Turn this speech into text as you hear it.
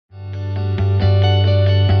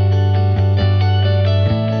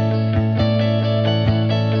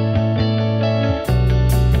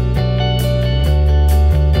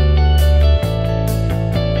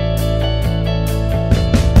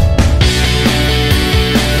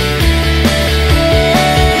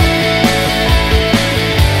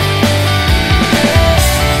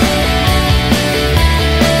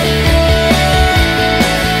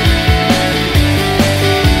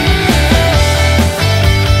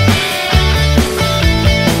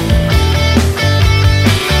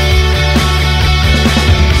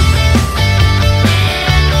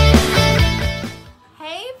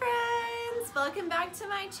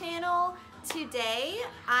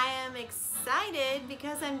excited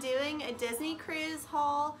because I'm doing a Disney cruise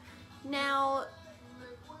haul. Now,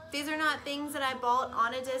 these are not things that I bought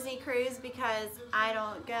on a Disney cruise because I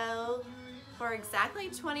don't go for exactly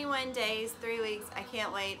 21 days, 3 weeks. I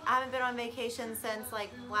can't wait. I haven't been on vacation since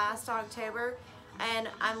like last October and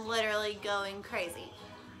I'm literally going crazy.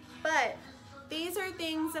 But these are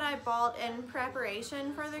things that I bought in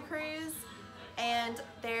preparation for the cruise, and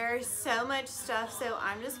there's so much stuff, so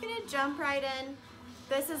I'm just gonna jump right in.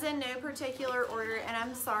 This is in no particular order, and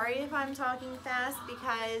I'm sorry if I'm talking fast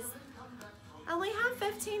because I only have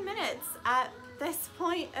 15 minutes at this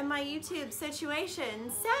point in my YouTube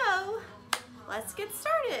situation. So let's get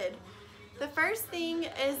started. The first thing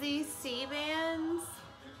is these C-bands.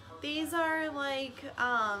 These are like,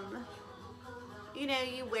 you know,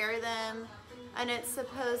 you wear them and it's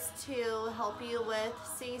supposed to help you with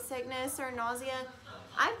seasickness or nausea.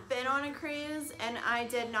 I've been on a cruise and I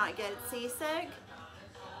did not get seasick.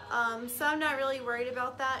 So I'm not really worried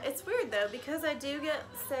about that. It's weird though, because I do get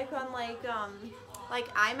sick on like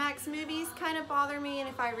IMAX movies kind of bother me, and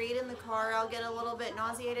if I read in the car I'll get a little bit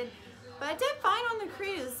nauseated. But I did fine on the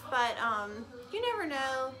cruise, but you never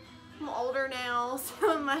know. I'm older now,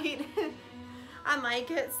 so I might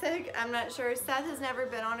get sick. I'm not sure. Seth has never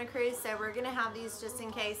been on a cruise, so we're gonna have these just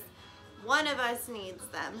in case one of us needs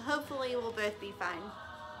them. Hopefully we'll both be fine.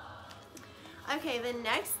 Okay, the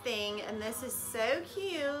next thing, and this is so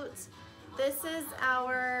cute. This is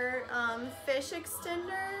our fish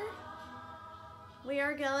extender. We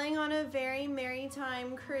are going on a very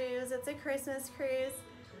maritime cruise. It's a Christmas cruise.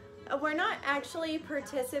 We're not actually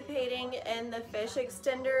participating in the fish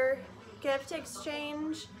extender gift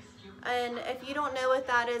exchange. And if you don't know what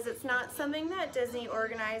that is, it's not something that Disney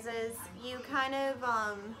organizes. You kind of,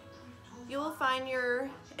 you will find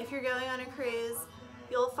if you're going on a cruise,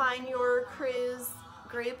 you'll find your cruise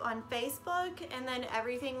group on Facebook, and then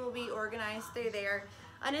everything will be organized through there.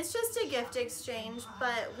 And it's just a gift exchange,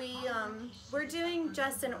 but we're doing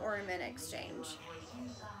just an ornament exchange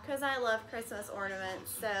because I love Christmas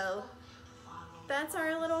ornaments. So that's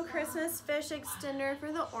our little Christmas fish extender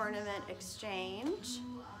for the ornament exchange.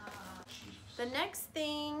 The next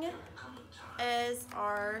thing is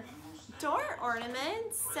our door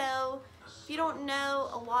ornaments. So if you don't know,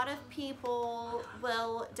 a lot of people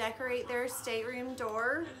will decorate their stateroom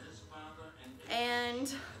door,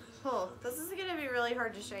 and this is gonna be really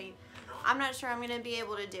hard to show you. I'm not sure I'm gonna be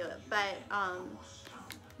able to do it, but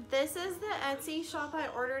this is the Etsy shop I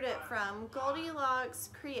ordered it from, Goldilocks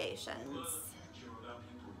Creations.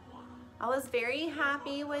 I was very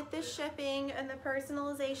happy with the shipping and the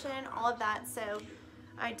personalization, all of that, so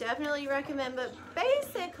I definitely recommend. But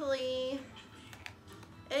basically,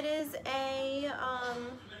 it is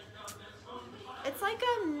it's like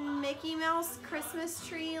a Mickey Mouse Christmas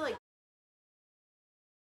tree, like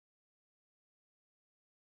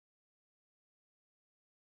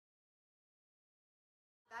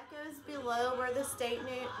that goes below where the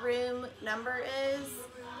stateroom number is.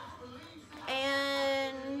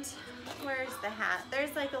 And where's the hat?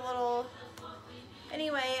 There's like a little,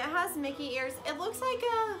 anyway, it has Mickey ears. It looks like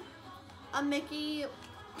a Mickey,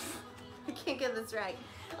 I can't get this right.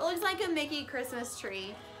 It looks like a Mickey Christmas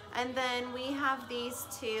tree. And then we have these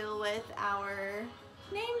two with our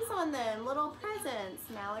names on them, little presents.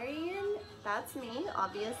 Mallory, and that's me,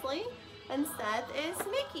 obviously. And Seth is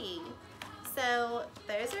Mickey. So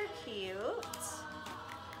those are cute.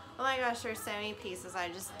 Oh my gosh, there's so many pieces I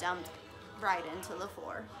just dumped right into the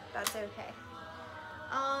floor. That's okay.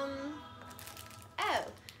 Oh,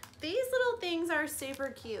 these little things are super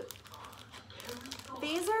cute.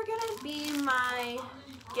 These are gonna be my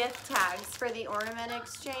gift tags for the ornament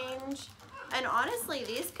exchange. And honestly,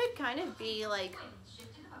 these could kind of be like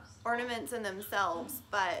ornaments in themselves,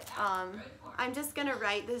 but I'm just gonna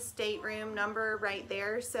write the stateroom number right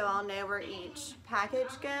there so I'll know where each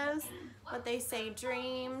package goes. But they say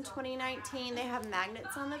Dream 2019. They have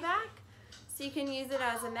magnets on the back, so you can use it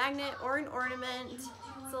as a magnet or an ornament. It's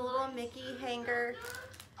a little Mickey hanger.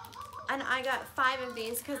 And I got 5 of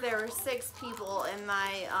these because there were 6 people in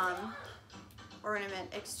my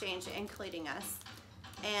ornament exchange, including us.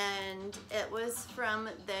 And it was from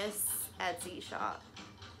this Etsy shop.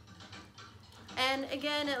 And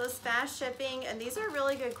again, it was fast shipping, and these are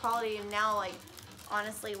really good quality, and now like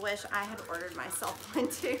honestly wish I had ordered myself one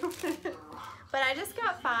too. But I just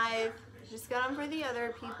got 5, just got them for the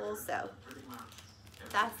other people, so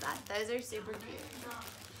that's that. Those are super cute.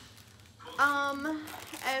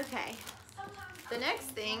 Okay. The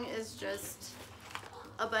next thing is just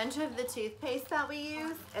a bunch of the toothpaste that we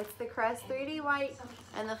use. It's the Crest 3D White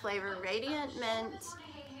and the flavor Radiant Mint.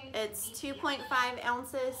 It's 2.5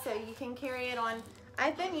 ounces, so you can carry it on.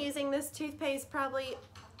 I've been using this toothpaste probably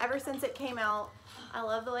ever since it came out. I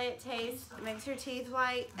love the way it tastes. It makes your teeth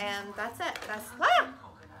white, and that's it.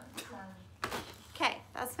 Okay,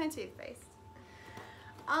 that's my toothpaste.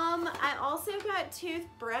 I also got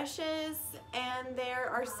toothbrushes, and there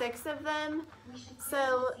are 6 of them.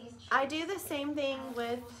 So I do the same thing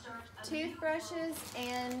with toothbrushes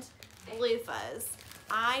and loofahs.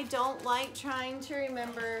 I don't like trying to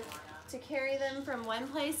remember to carry them from one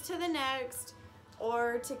place to the next,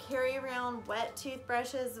 or to carry around wet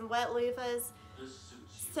toothbrushes and wet loofahs.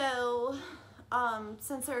 So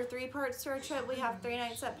since there are 3 parts to our trip, we have 3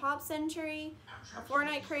 nights at Pop Century, a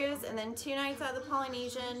 4-night cruise, and then 2 nights at the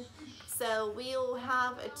Polynesian. So we'll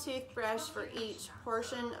have a toothbrush for each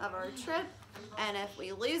portion of our trip, and if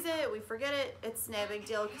we lose it, we forget it, it's no big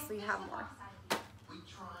deal because we have more.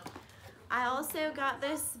 I also got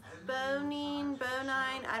this Bonine,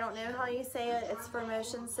 I don't know how you say it, it's for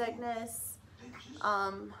motion sickness.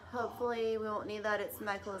 Hopefully we won't need that, it's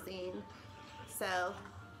meclizine. So,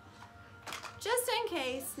 just in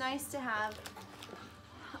case, nice to have.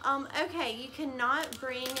 Okay, you cannot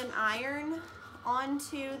bring an iron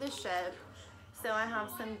onto the ship. So I have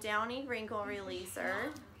some Downy wrinkle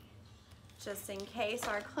releaser, just in case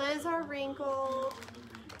our clothes are wrinkled.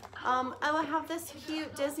 Oh, I have this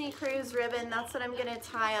cute Disney Cruise ribbon. That's what I'm gonna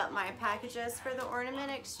tie up my packages for the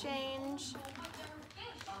ornament exchange.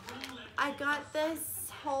 I got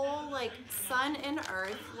this whole like sun and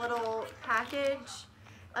earth little package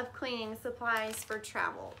of cleaning supplies for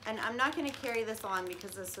travel. And I'm not gonna carry this on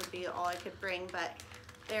because this would be all I could bring, but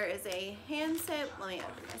there is a hand soap. Let me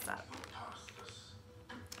open this up.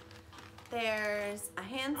 There's a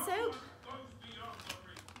hand soap.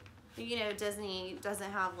 You know, Disney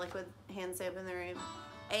doesn't have liquid hand soap in the room.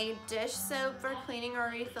 A dish soap for cleaning our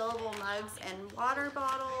refillable mugs and water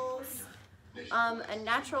bottles. A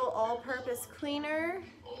natural all-purpose cleaner,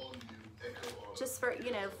 just for,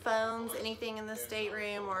 you know, phones, anything in the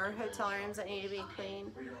stateroom or hotel rooms that need to be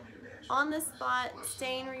cleaned. On the spot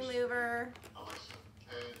stain remover,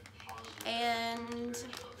 and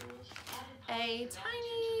a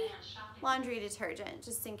tiny laundry detergent,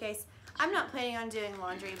 just in case. I'm not planning on doing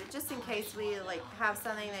laundry, but just in case we like have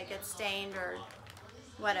something that gets stained or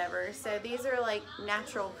whatever. So these are like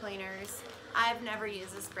natural cleaners. I've never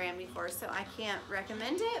used this brand before, so I can't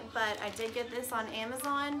recommend it, but I did get this on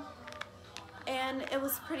Amazon and it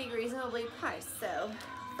was pretty reasonably priced. So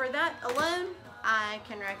for that alone, I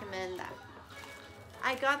can recommend that.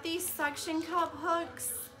 I got these suction cup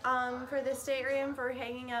hooks for the stateroom for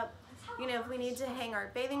hanging up, you know, if we need to hang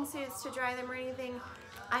our bathing suits to dry them or anything.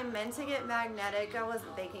 I meant to get magnetic. I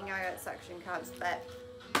wasn't thinking I got suction cups, but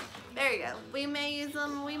there you go. We may use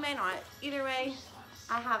them, we may not. Either way,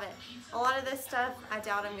 I have it. A lot of this stuff I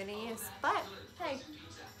doubt I'm gonna use, but hey,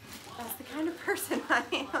 that's the kind of person I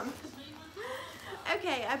am.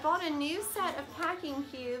 Okay, I bought a new set of packing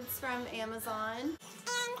cubes from Amazon.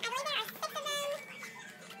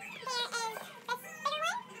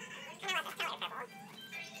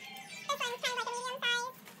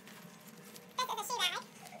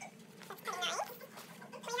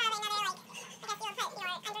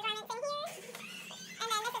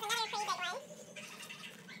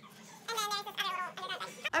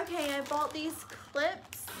 Okay, I bought these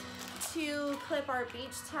clips to clip our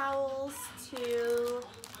beach towels to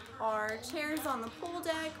our chairs on the pool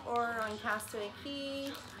deck or on Castaway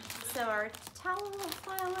Cay, so our towel will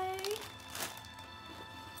fly away.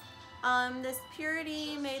 This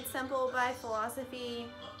Purity Made Simple by Philosophy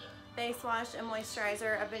face wash and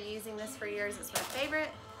moisturizer. I've been using this for years. It's my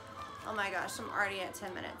favorite. Oh my gosh, I'm already at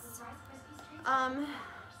 10 minutes.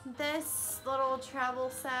 This little travel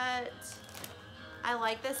set. I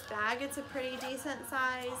like this bag. It's a pretty decent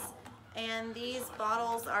size. And these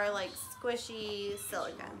bottles are like squishy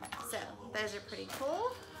silicone. So those are pretty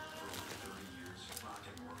cool.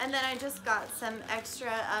 And then I just got some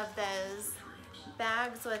extra of those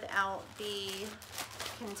bags without the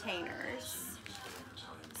containers.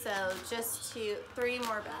 So just 3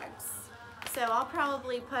 more bags. So I'll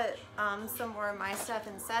probably put some more of my stuff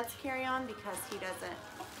in Seth's carry-on because he doesn't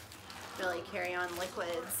really carry on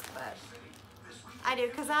liquids, but I do,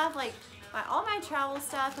 because I have like all my travel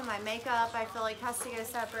stuff and my makeup I feel like has to go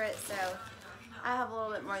separate, so I have a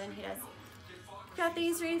little bit more than he does. Got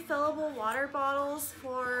these refillable water bottles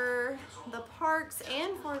for the parks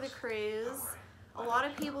and for the cruise. A lot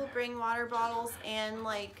of people bring water bottles and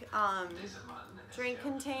like drink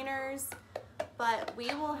containers, but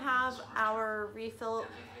we will have our refill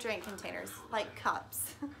drink containers, like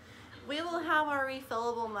cups. We will have our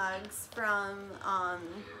refillable mugs from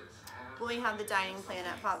when we have the dining plan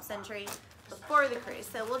at Pop Century. before the cruise.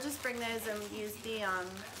 So we'll just bring those and use the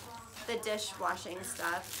dishwashing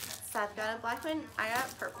stuff. Seth got a black one, I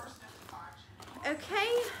got purple. Okay,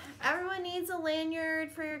 everyone needs a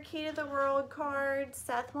lanyard for your Key to the World card.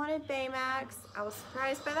 Seth wanted Baymax. I was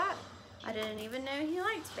surprised by that. I didn't even know he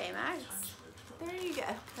liked Baymax. There you go,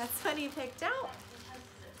 that's what he picked out.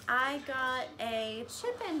 I got a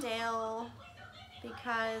Chippendale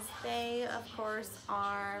because they, of course,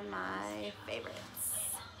 are my favorites.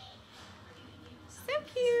 So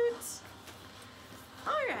cute.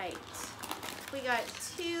 All right, we got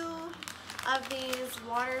 2 of these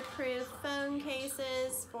waterproof phone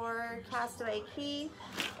cases for Castaway Cay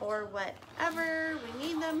or whatever we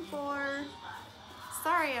need them for.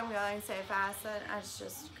 Sorry I'm going so fast, that's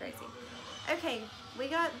just crazy. Okay, we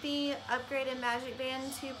got the upgraded Magic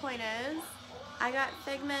Band 2.0s. I got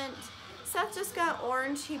Figment. Seth just got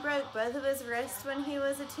orange. He broke both of his wrists when he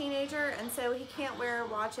was a teenager, and so he can't wear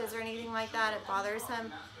watches or anything like that. It bothers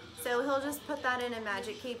him. So he'll just put that in a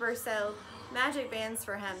Magic Keeper. So Magic Bands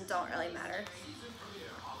for him don't really matter.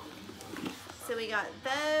 So we got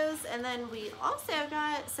those, and then we also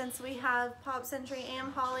got, since we have Pop Century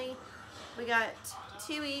and Polly, we got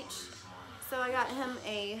 2 each. So I got him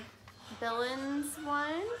a Villains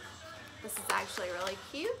one. This is actually really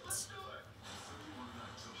cute.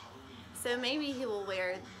 So maybe he will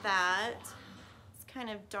wear that. It's kind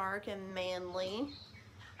of dark and manly.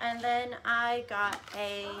 And then I got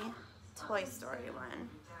a Toy Story one.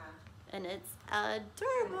 And it's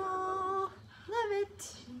adorable. Love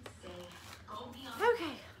it.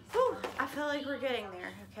 Okay. Whew, I feel like we're getting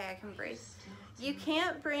there. Okay, I can breathe. You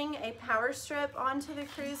can't bring a power strip onto the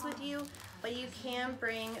cruise with you, but you can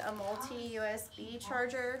bring a multi-USB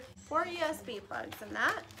charger or USB plugs in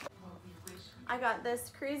that. I got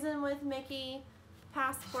this Cruisin' with Mickey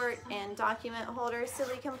passport and document holder so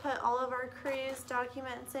we can put all of our cruise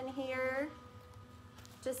documents in here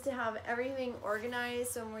just to have everything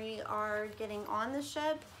organized when we are getting on the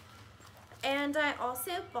ship. And I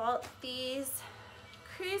also bought these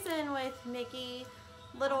Cruisin' with Mickey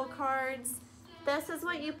little cards. This is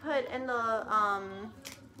what you put in the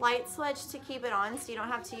light switch to keep it on so you don't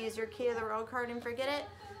have to use your Key to the World card and forget it.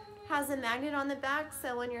 Has a magnet on the back,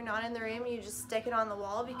 so when you're not in the room you just stick it on the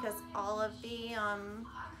wall because all of the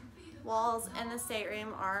walls in the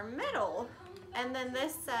stateroom are metal. And then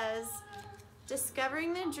this says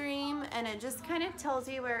Discovering the Dream, and it just kind of tells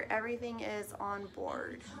you where everything is on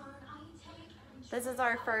board. This is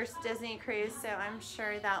our first Disney cruise, so I'm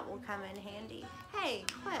sure that will come in handy. Hey,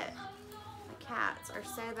 quit. The cats are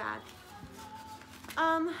so bad.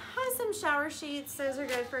 Has some shower sheets. Those are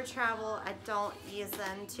good for travel. I don't use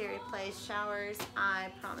them to replace showers,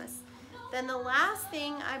 I promise. Then the last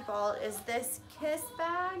thing I bought is this KISS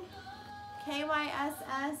bag.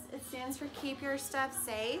 KYSS. It stands for Keep Your Stuff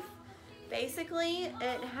Safe. Basically,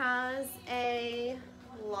 it has a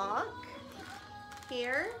lock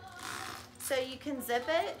here, so you can zip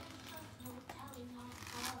it.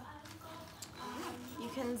 You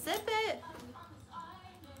can zip it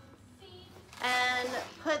and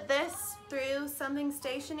put this through something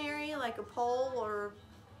stationary like a pole or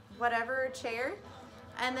whatever, a chair,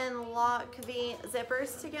 and then lock the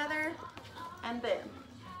zippers together and boom.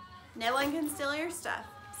 No one can steal your stuff.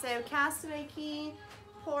 So Castaway Cay,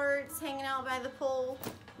 ports, hanging out by the pool,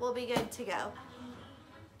 will be good to go.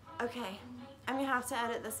 Okay, I'm gonna have to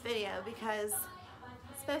edit this video because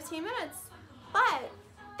it's 15 minutes. But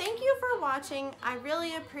thank you for watching. I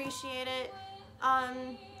really appreciate it.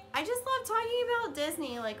 I just love talking about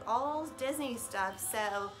Disney, like all Disney stuff.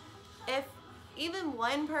 So if even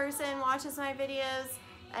one person watches my videos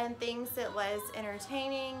and thinks it was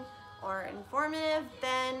entertaining or informative,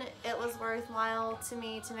 then it was worthwhile to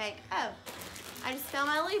me to make. Oh, I just found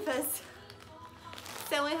my loofahs.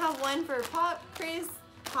 So we have one for Pop, Chris,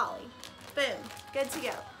 Polly. Boom, good to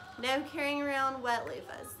go. No carrying around wet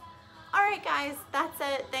loofahs. All right guys, that's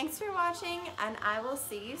it. Thanks for watching and I will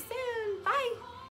see you soon. Bye.